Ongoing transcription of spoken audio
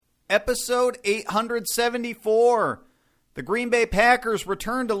Episode 874. The Green Bay Packers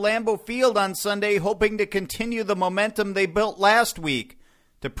returned to Lambeau Field on Sunday, hoping to continue the momentum they built last week.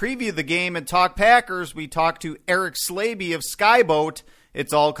 To preview the game and talk Packers, we talked to Eric Slaby of Skyboat.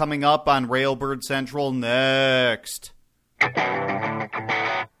 It's all coming up on Railbird Central next.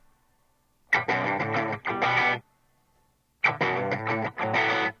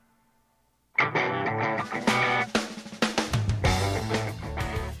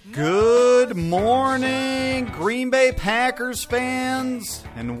 Good morning, Green Bay Packers fans,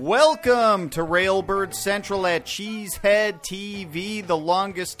 and welcome to Railbird Central at Cheesehead TV, the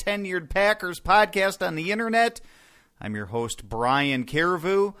longest tenured Packers podcast on the internet. I'm your host, Brian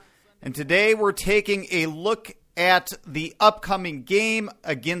Carrevu, and today we're taking a look at the upcoming game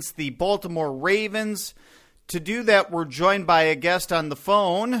against the Baltimore Ravens. To do that, we're joined by a guest on the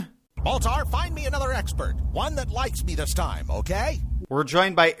phone. Baltar, find me another expert, one that likes me this time, okay? We're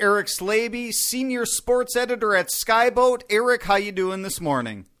joined by Eric Slaby, senior sports editor at Skyboat. Eric, how you doing this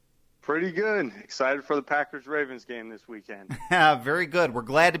morning? Pretty good. Excited for the Packers-Ravens game this weekend. Very good. We're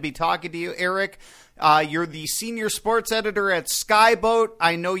glad to be talking to you, Eric. You're the senior sports editor at Skyboat.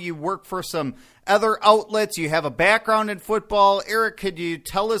 I know you work for some other outlets. You have a background in football. Eric, could you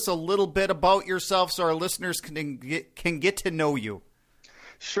tell us a little bit about yourself so our listeners can get to know you?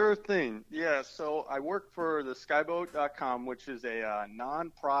 Sure thing. Yeah, so I work for the Skyboat.com, which is a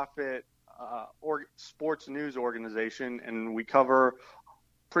nonprofit sports news organization, and we cover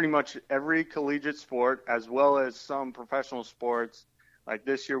pretty much every collegiate sport as well as some professional sports. Like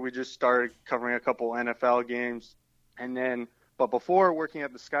this year, we just started covering a couple NFL games. But before working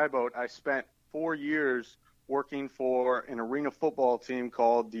at the Skyboat, I spent 4 years working for an arena football team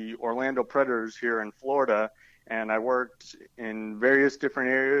called the Orlando Predators here in Florida. And I worked in various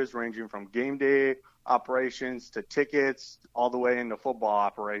different areas, ranging from game day operations to tickets, all the way into football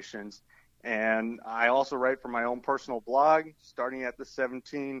operations. And I also write for my own personal blog, starting at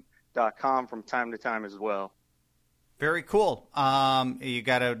the17.com from time to time as well. Very cool. You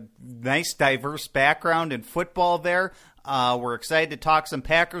got a nice, diverse background in football there. We're excited to talk some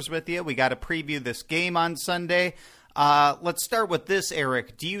Packers with you. We got to preview this game on Sunday. Let's start with this,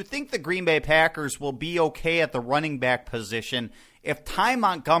 Eric. Do you think the Green Bay Packers will be okay at the running back position if Ty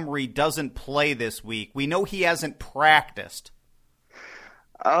Montgomery doesn't play this week? We know he hasn't practiced.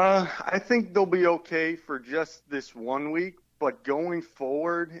 I think they'll be okay for just this 1 week, but going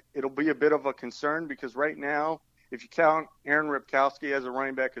forward, it'll be a bit of a concern because right now, if you count Aaron Ripkowski as a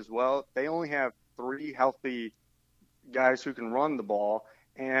running back as well, they only have 3 healthy guys who can run the ball,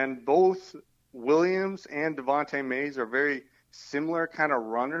 and both Williams and Devontae Mays are very similar kind of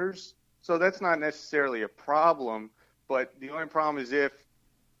runners, so that's not necessarily a problem. But the only problem is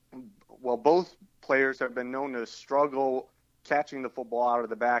both players have been known to struggle catching the football out of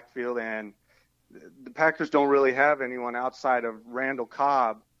the backfield, and the Packers don't really have anyone outside of Randall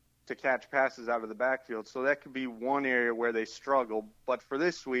Cobb to catch passes out of the backfield, so that could be one area where they struggle. But for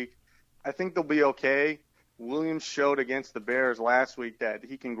this week, I think they'll be okay. Williams showed against the Bears last week that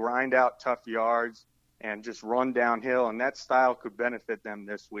he can grind out tough yards and just run downhill, and that style could benefit them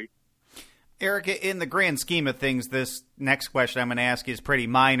this week. Eric, in the grand scheme of things, this next question I'm going to ask you is pretty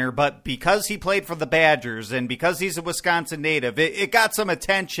minor, but because he played for the Badgers and because he's a Wisconsin native, it got some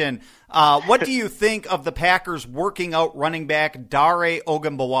attention. What do you think of the Packers working out running back Dare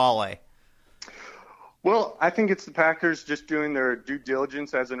Ogunbowale? Well, I think it's the Packers just doing their due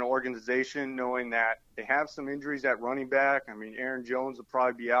diligence as an organization, knowing that they have some injuries at running back. I mean, Aaron Jones will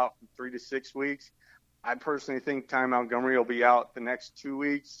probably be out from 3 to 6 weeks. I personally think Ty Montgomery will be out the next 2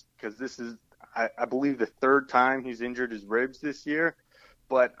 weeks because this is, I believe, the third time he's injured his ribs this year.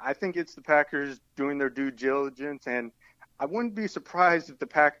 But I think it's the Packers doing their due diligence, and I wouldn't be surprised if the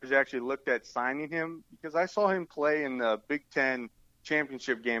Packers actually looked at signing him because I saw him play in the Big Ten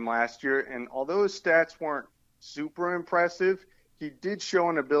championship game last year, and although his stats weren't super impressive, he did show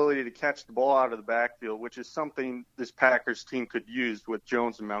an ability to catch the ball out of the backfield, which is something this Packers team could use with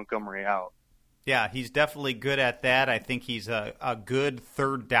Jones and Montgomery out. Yeah, he's definitely good at that. I think he's a good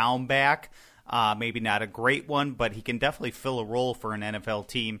third down back. Maybe not a great one, but he can definitely fill a role for an NFL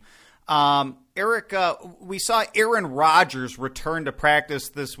team. Eric, we saw Aaron Rodgers return to practice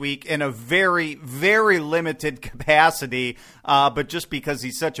this week in a very, very limited capacity, but just because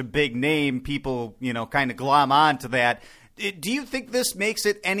he's such a big name, people, kind of glom on to that. Do you think this makes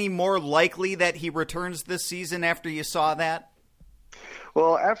it any more likely that he returns this season after you saw that?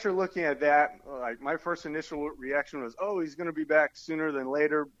 Well, after looking at that, my first initial reaction was, he's going to be back sooner than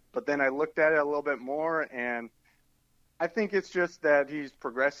later. But then I looked at it a little bit more, and I think it's just that he's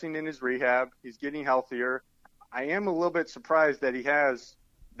progressing in his rehab. He's getting healthier. I am a little bit surprised that he has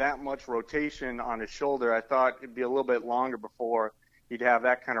that much rotation on his shoulder. I thought it'd be a little bit longer before he'd have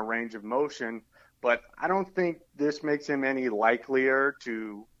that kind of range of motion. But I don't think this makes him any likelier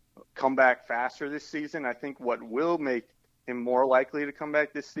to come back faster this season. I think what will make him more likely to come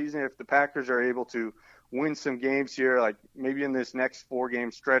back this season, if the Packers are able to win some games here, like maybe in this next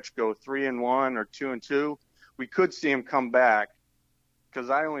 4-game stretch, go 3-1 or 2-2, we could see him come back, because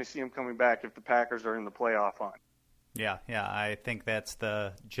I only see him coming back if the Packers are in the playoff hunt. Yeah, I think that's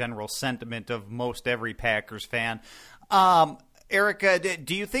the general sentiment of most every Packers fan. Erica,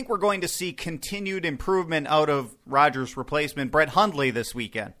 do you think we're going to see continued improvement out of Rodgers' replacement, Brett Hundley, this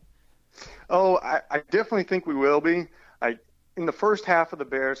weekend? Oh, I definitely think we will be. In the first half of the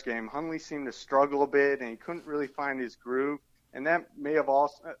Bears game, Hundley seemed to struggle a bit, and he couldn't really find his groove. And that may have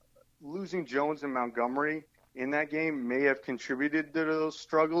also losing Jones and Montgomery in that game may have contributed to those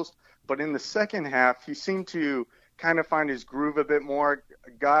struggles. But in the second half, he seemed to kind of find his groove a bit more,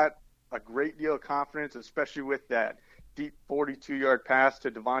 got a great deal of confidence, especially with that deep 42-yard pass to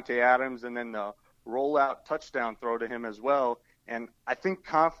Davante Adams and then the rollout touchdown throw to him as well. And I think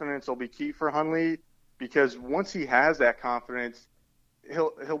confidence will be key for Hundley, because once he has that confidence,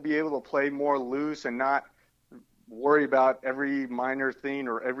 he'll be able to play more loose and not worry about every minor thing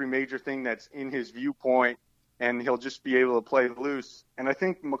or every major thing that's in his viewpoint, and he'll just be able to play loose. And I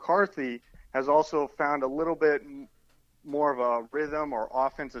think McCarthy has also found a little bit more of a rhythm or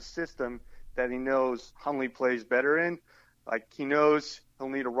offensive system that he knows Hundley plays better in. Like, he knows he'll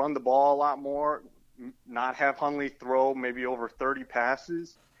need to run the ball a lot more, not have Hundley throw maybe over 30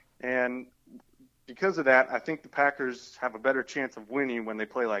 passes. And because of that, I think the Packers have a better chance of winning when they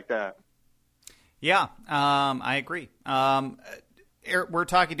play like that. Yeah, I agree. We're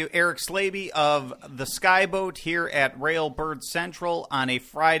talking to Eric Slaby of the Skyboat here at Railbird Central on a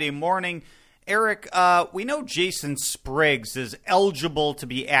Friday morning. Eric, we know Jason Spriggs is eligible to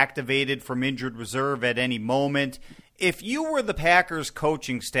be activated from injured reserve at any moment. If you were the Packers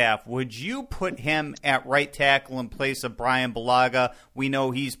coaching staff, would you put him at right tackle in place of Brian Bulaga? We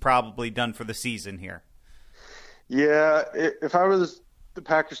know he's probably done for the season here. Yeah, if I was the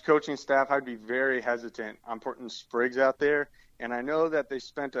Packers coaching staff, I'd be very hesitant on putting Spriggs out there. And I know that they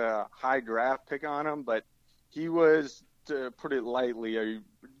spent a high draft pick on him, but he was, to put it lightly, a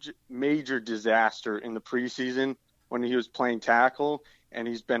major disaster in the preseason when he was playing tackle, and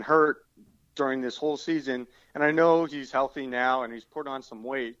he's been hurt during this whole season. And I know he's healthy now and he's put on some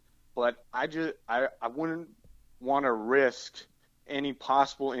weight, but I wouldn't want to risk any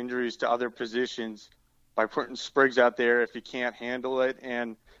possible injuries to other positions by putting Spriggs out there if he can't handle it.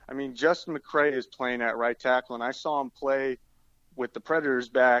 And I mean, Justin McCray is playing at right tackle, and I saw him play with the Predators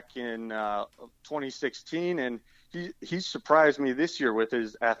back in 2016, and he surprised me this year with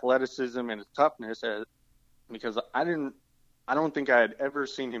his athleticism and his toughness, because I don't think I had ever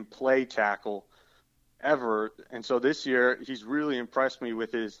seen him play tackle ever. And so this year he's really impressed me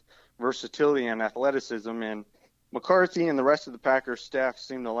with his versatility and athleticism, and McCarthy and the rest of the Packers staff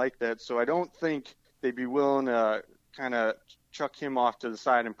seem to like that. So I don't think they'd be willing to kind of chuck him off to the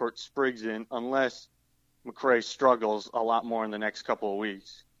side and put Spriggs in unless McCray struggles a lot more in the next couple of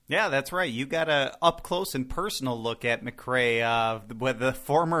weeks. Yeah, that's right. You got a up-close and personal look at McCray, with the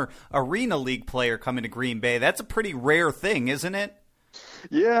former Arena League player coming to Green Bay. That's a pretty rare thing, isn't it?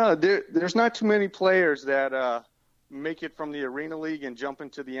 Yeah, there's not too many players that make it from the Arena League and jump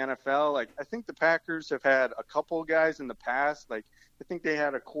into the NFL. Like, I think the Packers have had a couple guys in the past. Like, I think they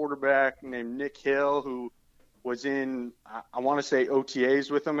had a quarterback named Nick Hill who was in, I want to say, OTAs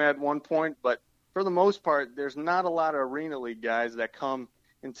with them at one point. But for the most part, there's not a lot of Arena League guys that come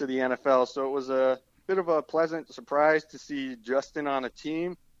into the NFL. So it was a bit of a pleasant surprise to see Justin on a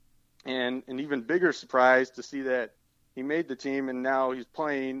team, and an even bigger surprise to see that he made the team, and now he's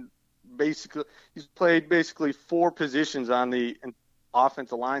played basically 4 positions on the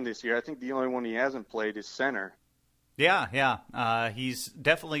offensive line this year. I think the only one he hasn't played is center. Yeah. He's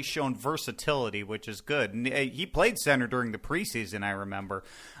definitely shown versatility, which is good. And he played center during the preseason, I remember.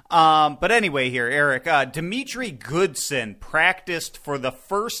 But anyway here, Eric, Dimitri Goodson practiced for the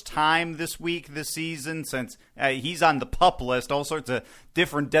first time this season, since he's on the PUP list, all sorts of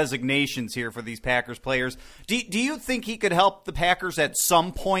different designations here for these Packers players. Do you think he could help the Packers at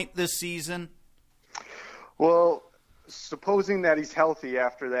some point this season? Well, supposing that he's healthy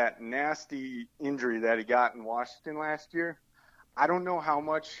after that nasty injury that he got in Washington last year, I don't know how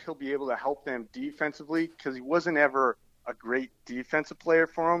much he'll be able to help them defensively, because he wasn't ever a great defensive player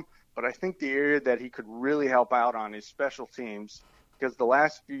for him. But I think the area that he could really help out on is special teams, because the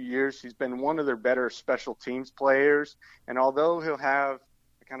last few years he's been one of their better special teams players. And although he'll have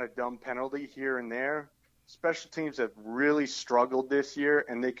a kind of dumb penalty here and there, special teams have really struggled this year,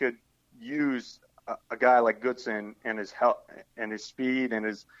 and they could use a guy like Goodson and his help and his speed and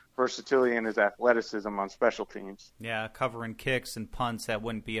his versatility and his athleticism on special teams. Yeah, covering kicks and punts, that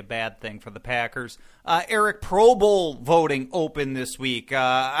wouldn't be a bad thing for the Packers. Eric, Pro Bowl voting open this week.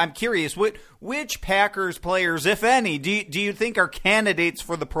 I'm curious, which Packers players, if any, do you think are candidates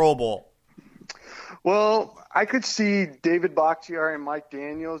for the Pro Bowl? Well, I could see David Bakhtiari and Mike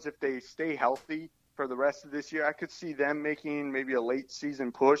Daniels, if they stay healthy for the rest of this year, I could see them making maybe a late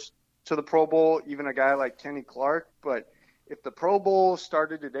season push to the Pro Bowl, even a guy like Kenny Clark. But if the Pro Bowl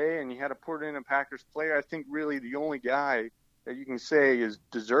started today and you had to put in a Packers player, I think really the only guy that you can say is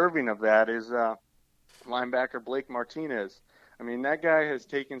deserving of that is linebacker Blake Martinez. I mean, that guy has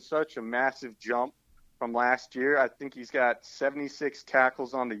taken such a massive jump from last year. I think he's got 76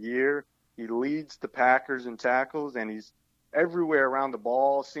 tackles on the year. He leads the Packers in tackles, and he's everywhere around the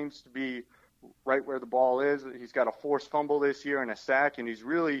ball, seems to be right where the ball is. He's got a forced fumble this year and a sack, and he's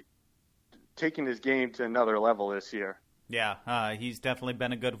really taking his game to another level this year. Yeah, he's definitely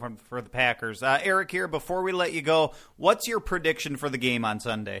been a good one for the Packers. Eric, here, before we let you go, what's your prediction for the game on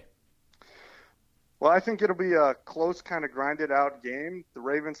Sunday? Well, I think it'll be a close, kind of grinded-out game. The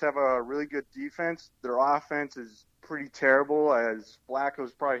Ravens have a really good defense. Their offense is pretty terrible, as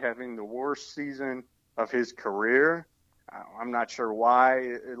Flacco's probably having the worst season of his career. I'm not sure why.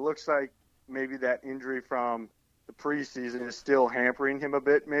 It looks like maybe that injury from the preseason is still hampering him a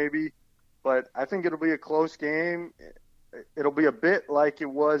bit, maybe. But I think it'll be a close game. It'll be a bit like it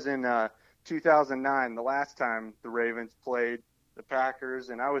was in 2009, the last time the Ravens played the Packers.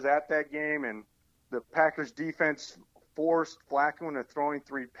 And I was at that game, and the Packers defense forced Flacco into throwing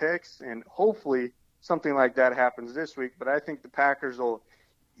 3 picks, and hopefully something like that happens this week. But I think the Packers will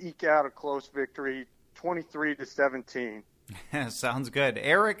eke out a close victory, 23-17. Sounds good.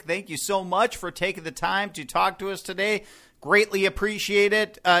 Eric, thank you so much for taking the time to talk to us today. Greatly appreciate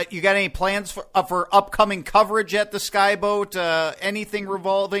it. You got any plans for upcoming coverage at the Skyboat? Anything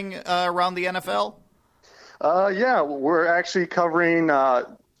revolving around the NFL? Yeah, we're actually covering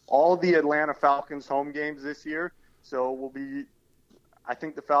all the Atlanta Falcons home games this year. So I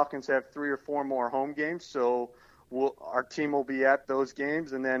think the Falcons have 3 or 4 more home games. So our team will be at those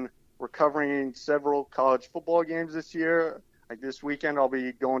games. And then we're covering several college football games this year. Like this weekend, I'll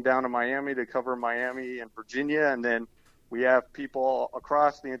be going down to Miami to cover Miami and Virginia. And then we have people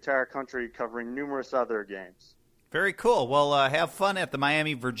across the entire country covering numerous other games. Very cool. Well, have fun at the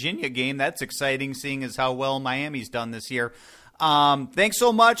Miami-Virginia game. That's exciting, seeing as how well Miami's done this year. Thanks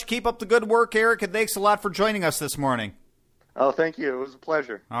so much. Keep up the good work, Eric, and thanks a lot for joining us this morning. Oh, thank you. It was a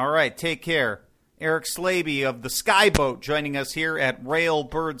pleasure. All right, take care. Eric Slaby of the Skyboat joining us here at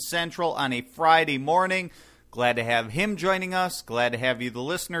Railbird Central on a Friday morning. Glad to have him joining us. Glad to have you, the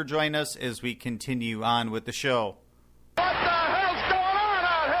listener, join us as we continue on with the show. What the hell's going on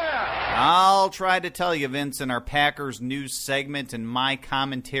out here? I'll try to tell you, Vince, in our Packers news segment and my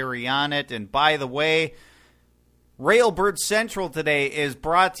commentary on it. And by the way, Railbird Central today is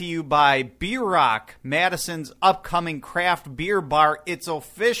brought to you by Beer Rock, Madison's upcoming craft beer bar. It's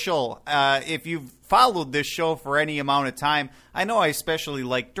official. If you've followed this show for any amount of time, I know I especially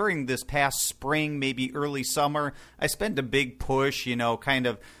like during this past spring, maybe early summer, I spent a big push, kind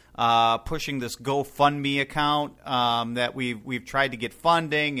of pushing this GoFundMe account that we've tried to get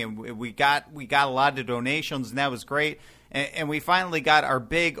funding, and we got a lot of donations, and that was great. And we finally got our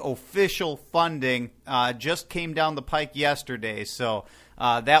big official funding, just came down the pike yesterday. So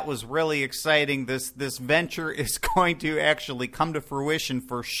that was really exciting. This venture is going to actually come to fruition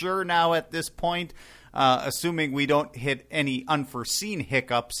for sure now at this point, assuming we don't hit any unforeseen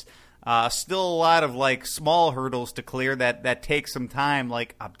hiccups. Still a lot of small hurdles to clear that take some time,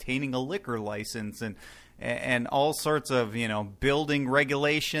 like obtaining a liquor license and all sorts of building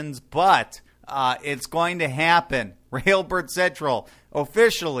regulations, but it's going to happen. Railbird Central,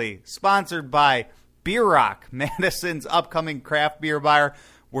 officially sponsored by Beer Rock, Madison's upcoming craft beer bar.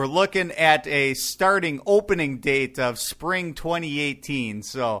 We're looking at a starting opening date of spring 2018.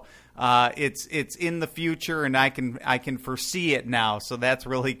 So it's in the future, and I can foresee it now. So that's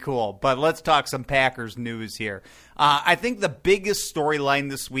really cool. But let's talk some Packers news here. I think the biggest storyline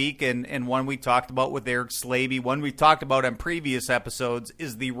this week, and one we talked about with Eric Slaby, one we talked about on previous episodes,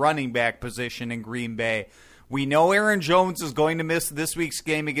 is the running back position in Green Bay. We know Aaron Jones is going to miss this week's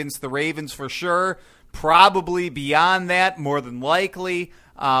game against the Ravens for sure. Probably beyond that, more than likely.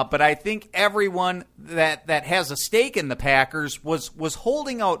 But I think everyone that has a stake in the Packers was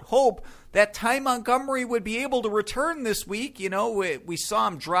holding out hope that Ty Montgomery would be able to return this week. We saw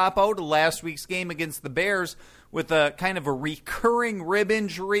him drop out of last week's game against the Bears with a kind of a recurring rib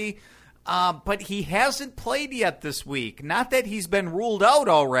injury. but he hasn't played yet this week. Not that he's been ruled out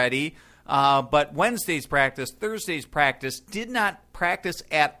already, but Wednesday's practice, Thursday's practice, did not practice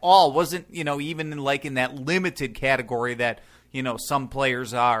at all. Wasn't, even in that limited category that, some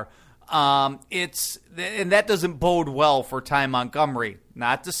players are. And that doesn't bode well for Ty Montgomery.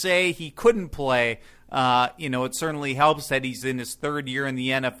 Not to say he couldn't play. It certainly helps that he's in his third year in the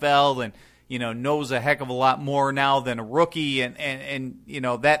NFL and, knows a heck of a lot more now than a rookie, and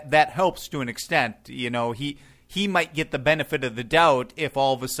that helps to an extent. He might get the benefit of the doubt if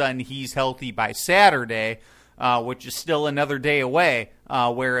all of a sudden he's healthy by Saturday, which is still another day away,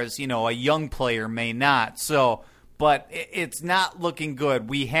 whereas, a young player may not. So, but it's not looking good.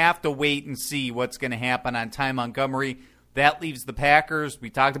 We have to wait and see what's going to happen on Ty Montgomery. That leaves the Packers. We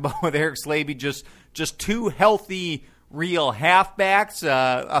talked about with Eric Slaby, just two healthy real halfbacks,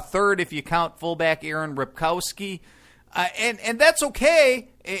 a third if you count fullback Aaron Ripkowski. And that's okay.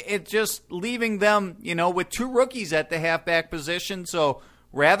 It's just leaving them, with two rookies at the halfback position, so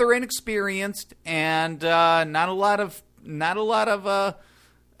rather inexperienced and not a lot of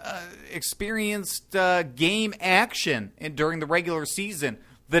experienced game action during the regular season.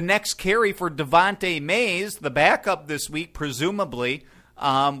 The next carry for Devontae Mays, the backup this week, presumably,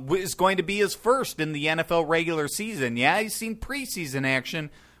 is going to be his first in the NFL regular season. Yeah, he's seen preseason action,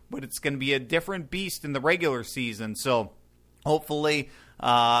 but it's going to be a different beast in the regular season. So hopefully,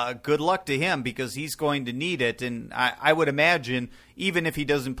 good luck to him because he's going to need it. And I would imagine, even if he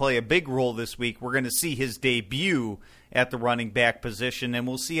doesn't play a big role this week, we're going to see his debut at the running back position, and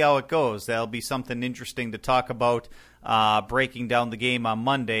we'll see how it goes. That'll be something interesting to talk about breaking down the game on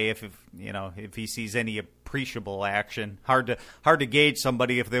Monday if he sees any appreciable action. Hard to gauge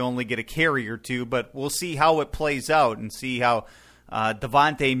somebody if they only get a carry or two, but we'll see how it plays out and see how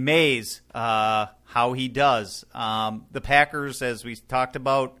Devontae Mays, how he does. The Packers, as we talked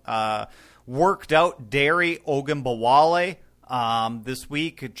about, worked out Dare Ogunbowale this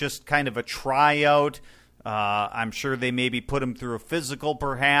week, just kind of a tryout. I'm sure they maybe put him through a physical,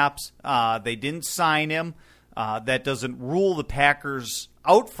 perhaps. They didn't sign him. That doesn't rule the Packers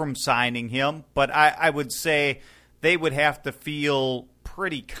out from signing him, but I would say they would have to feel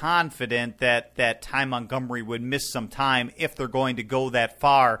pretty confident that Ty Montgomery would miss some time if they're going to go that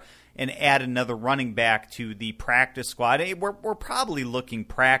far and add another running back to the practice squad. We're probably looking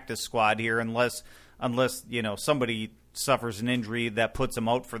practice squad here unless somebody suffers an injury that puts him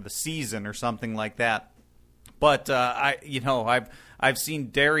out for the season or something like that. But I've seen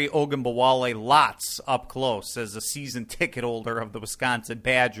Dare Ogunbowale lots up close as a season ticket holder of the Wisconsin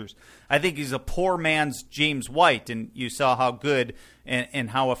Badgers. I think he's a poor man's James White, and you saw how good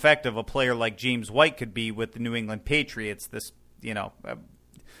and how effective a player like James White could be with the New England Patriots this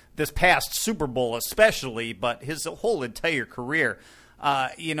past Super Bowl especially, but his whole entire career.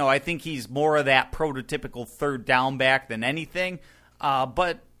 I think he's more of that prototypical third down back than anything.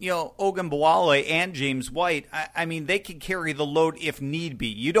 But Ogunbowale and James White, I mean, they can carry the load if need be.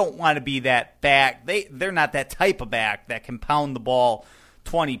 You don't want to be that back. They're not that type of back that can pound the ball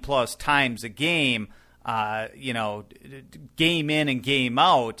 20-plus times a game, game in and game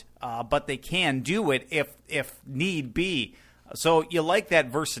out, but they can do it if need be. So you like that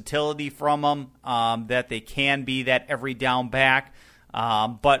versatility from them, that they can be that every down back,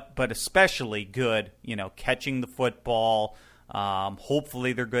 but especially good, catching the football.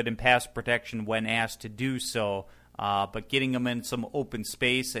 Hopefully they're good in pass protection when asked to do so, but getting them in some open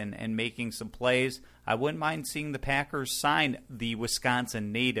space and making some plays. I wouldn't mind seeing the Packers sign the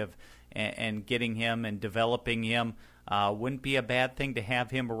Wisconsin native and getting him and developing him. Wouldn't be a bad thing to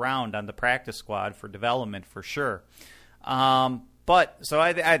have him around on the practice squad for development for sure. But so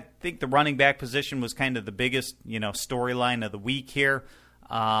I think the running back position was kind of the biggest, storyline of the week here.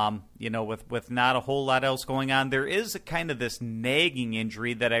 With not a whole lot else going on, there is a kind of this nagging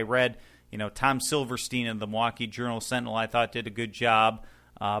injury that I read. Tom Silverstein of the Milwaukee Journal-Sentinel, I thought, did a good job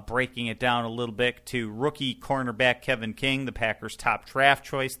breaking it down a little bit to rookie cornerback Kevin King, the Packers' top draft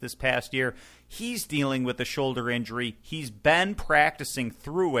choice this past year. He's dealing with a shoulder injury. He's been practicing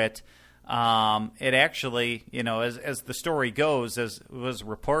through it. It actually, as the story goes, as was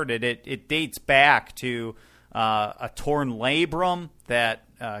reported, it dates back to a torn labrum that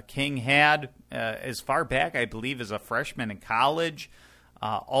King had as far back, I believe, as a freshman in college.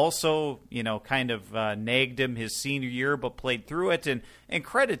 Also, kind of nagged him his senior year, but played through it. And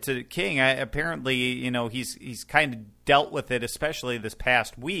credit to King. Apparently, he's kind of dealt with it, especially this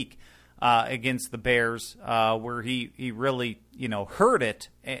past week against the Bears, where he really, heard it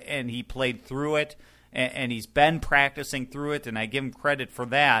and he played through it. And he's been practicing through it, and I give him credit for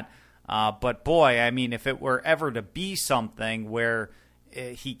that. But boy, I mean, if it were ever to be something where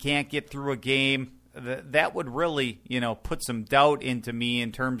he can't get through a game. That would really, put some doubt into me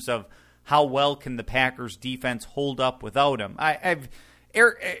in terms of how well can the Packers defense hold up without him.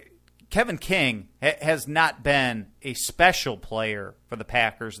 Kevin King has not been a special player for the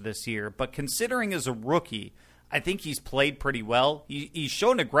Packers this year, but considering as a rookie, I think he's played pretty well. He's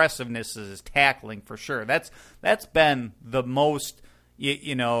shown aggressiveness as his tackling for sure. That's been the most,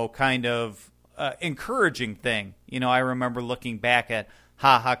 kind of encouraging thing. I remember looking back at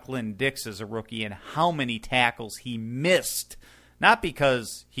Clinton Dix as a rookie and how many tackles he missed. Not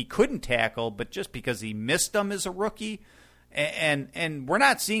because he couldn't tackle, but just because he missed them as a rookie. And we're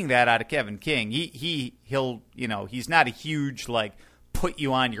not seeing that out of Kevin King. He'll he's not a huge put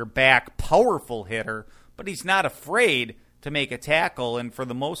you on your back powerful hitter, but he's not afraid to make a tackle. And for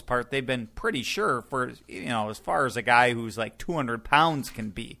the most part, they've been pretty sure for as far as a guy who's 200 pounds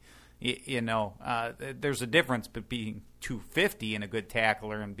can be. There's a difference between 250 and a good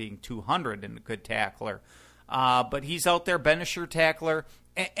tackler and being 200 and a good tackler. But he's out there, been a sure tackler,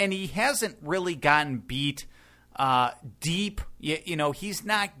 and he hasn't really gotten beat deep. He's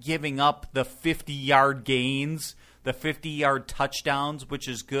not giving up the 50-yard gains, the 50-yard touchdowns, which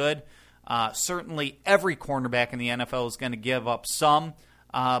is good. Certainly every cornerback in the NFL is going to give up some.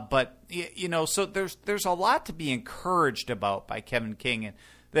 But so there's a lot to be encouraged about by Kevin King, and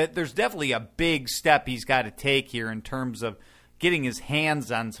that there's definitely a big step he's got to take here in terms of getting his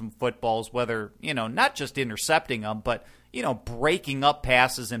hands on some footballs, whether, not just intercepting them, but, breaking up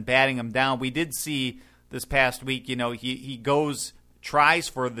passes and batting them down. We did see this past week, he tries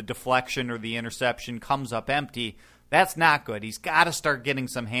for the deflection or the interception, comes up empty. That's not good. He's got to start getting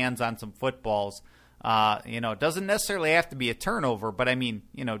some hands on some footballs. It doesn't necessarily have to be a turnover, but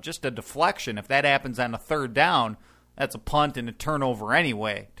just a deflection. If that happens on a third down, that's a punt and a turnover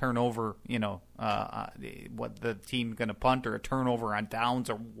anyway. Turnover, what the team going to punt, or a turnover on downs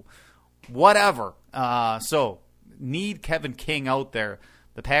or whatever. So need Kevin King out there.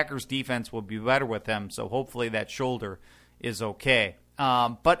 The Packers defense will be better with him, so hopefully that shoulder is okay.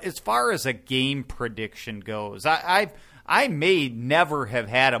 But as far as a game prediction goes, I may never have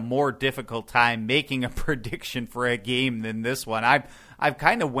had a more difficult time making a prediction for a game than this one. I've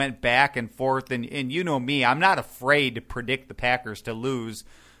kind of went back and forth, and you know me, I'm not afraid to predict the Packers to lose.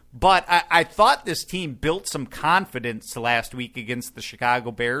 But I thought this team built some confidence last week against the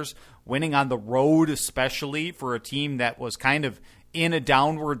Chicago Bears, winning on the road especially for a team that was kind of in a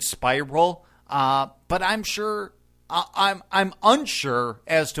downward spiral. But I'm unsure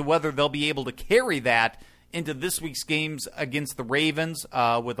as to whether they'll be able to carry that into this week's games against the Ravens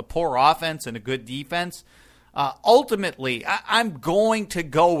with a poor offense and a good defense. Ultimately, I'm going to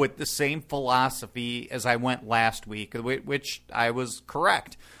go with the same philosophy as I went last week, which I was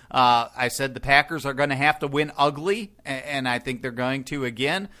correct. I said the Packers are going to have to win ugly, and I think they're going to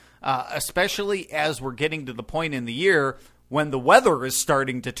again, especially as we're getting to the point in the year when the weather is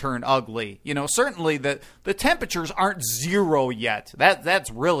starting to turn ugly. Certainly the temperatures aren't 0 yet.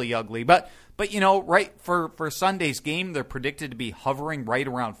 That's really ugly. But right for Sunday's game, they're predicted to be hovering right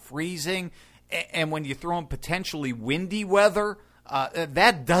around freezing. And when you throw in potentially windy weather,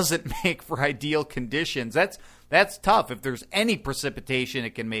 that doesn't make for ideal conditions. That's tough. If there's any precipitation,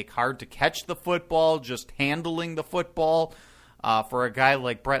 it can make hard to catch the football, just handling the football. For a guy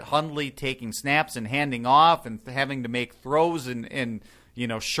like Brett Hundley taking snaps and handing off and having to make throws in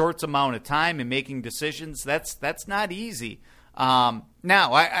short amount of time and making decisions, that's not easy. Now,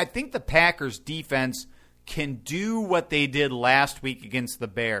 I think the Packers defense can do what they did last week against the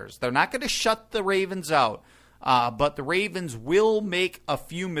Bears. They're not going to shut the Ravens out, but the Ravens will make a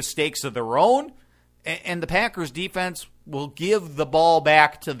few mistakes of their own, and the Packers defense will give the ball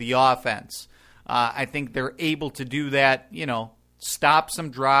back to the offense. I think they're able to do that, stop some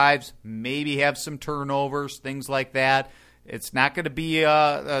drives, maybe have some turnovers, things like that. It's not going to be,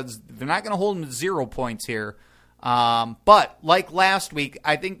 they're not going to hold them to 0 points here. But like last week,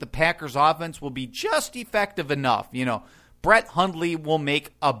 I think the Packers offense will be just effective enough. Brett Hundley will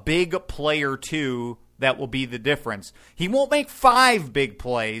make a big play or two that will be the difference. He won't make 5 big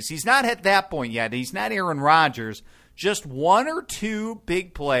plays. He's not at that point yet. He's not Aaron Rodgers. Just 1 or 2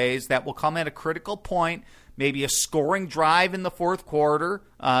 big plays that will come at a critical point, maybe a scoring drive in the fourth quarter,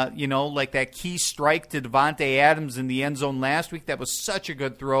 like that key strike to Devontae Adams in the end zone last week. That was such a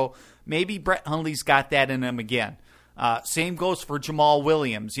good throw. Maybe Brett Hundley's got that in him again. Same goes for Jamal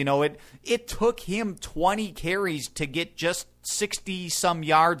Williams. It took him 20 carries to get just 60-some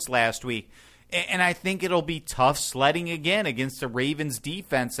yards last week. And I think it'll be tough sledding again against the Ravens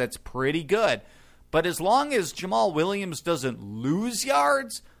defense that's pretty good. But as long as Jamal Williams doesn't lose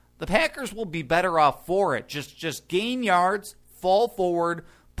yards, the Packers will be better off for it. Just gain yards, fall forward,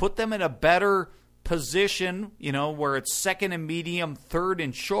 put them in a better position, where it's second and medium, third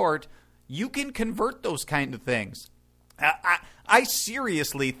and short, you can convert those kind of things. I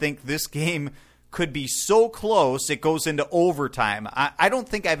seriously think this game could be so close it goes into overtime. I don't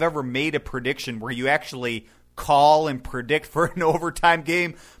think I've ever made a prediction where you actually call and predict for an overtime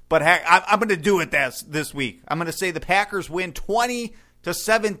game, but heck, I'm going to do it this week. I'm going to say the Packers win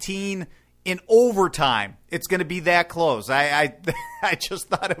 20-17 in overtime. It's going to be that close. I just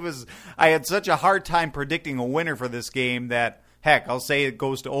thought I had such a hard time predicting a winner for this game that, heck, I'll say it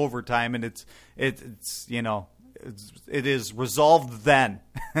goes to overtime, and it is resolved then.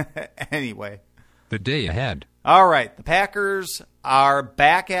 Anyway. The day ahead. All right, the Packers are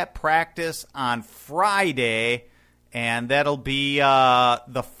back at practice on Friday, and that'll be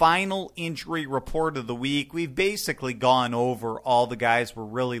the final injury report of the week. We've basically gone over all the guys we're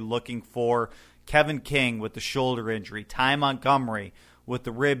really looking for. Kevin King with the shoulder injury, Ty Montgomery with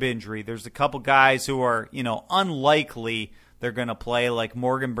the rib injury. There's a couple guys who are, unlikely they're going to play, like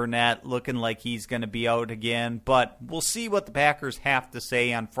Morgan Burnett looking like he's going to be out again. But we'll see what the Packers have to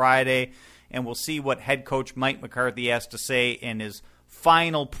say on Friday, and we'll see what head coach Mike McCarthy has to say in his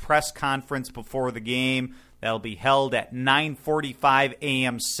final press conference before the game. That'll be held at 9:45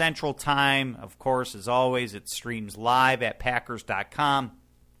 a.m. Central Time. Of course, as always, it streams live at Packers.com.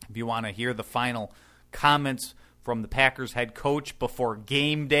 If you want to hear the final comments from the Packers head coach before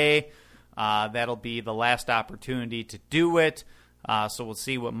game day, that'll be the last opportunity to do it. So we'll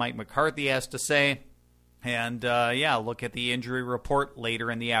see what Mike McCarthy has to say. And, look at the injury report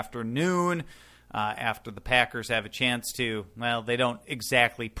later in the afternoon after the Packers have a chance to, they don't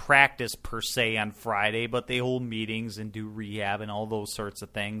exactly practice per se on Friday, but they hold meetings and do rehab and all those sorts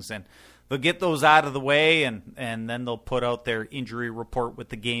of things. And they'll get those out of the way, and then they'll put out their injury report with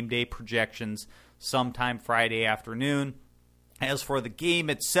the game day projections sometime Friday afternoon. As for the game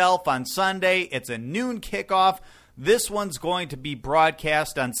itself on Sunday, it's a noon kickoff. This one's going to be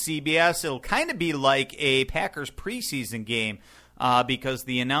broadcast on CBS. It'll kind of be like a Packers preseason game because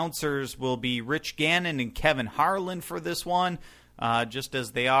the announcers will be Rich Gannon and Kevin Harlan for this one, just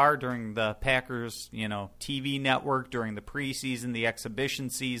as they are during the Packers, TV network during the preseason, the exhibition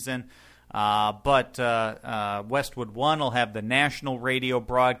season. But Westwood One will have the national radio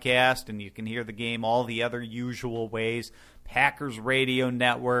broadcast, and you can hear the game all the other usual ways. Packers Radio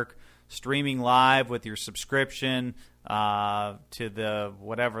Network, streaming live with your subscription to the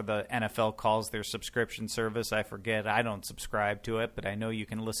whatever the NFL calls their subscription service. I forget. I don't subscribe to it, but I know you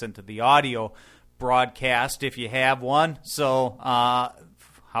can listen to the audio broadcast if you have one. So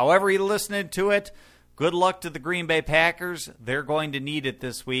however you're listening to it, good luck to the Green Bay Packers. They're going to need it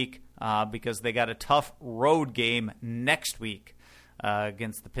this week because they got a tough road game next week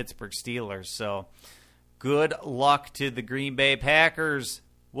against the Pittsburgh Steelers. So good luck to the Green Bay Packers.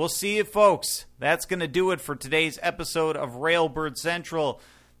 We'll see you, folks. That's going to do it for today's episode of Railbird Central.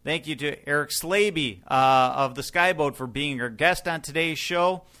 Thank you to Eric Slaby of the Skyboat for being our guest on today's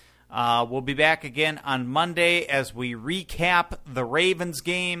show. We'll be back again on Monday as we recap the Ravens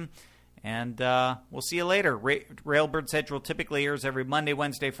game. And we'll see you later. Railbird Central typically airs every Monday,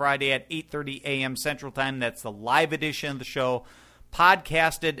 Wednesday, Friday at 8:30 a.m. Central Time. That's the live edition of the show,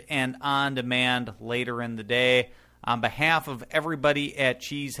 podcasted and on demand later in the day. On behalf of everybody at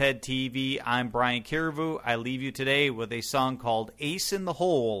Cheesehead TV, I'm Brian Kirivu. I leave you today with a song called Ace in the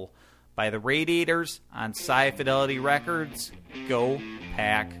Hole by the Radiators on Sci Fidelity Records. Go,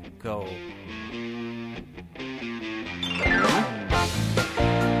 Pack, go.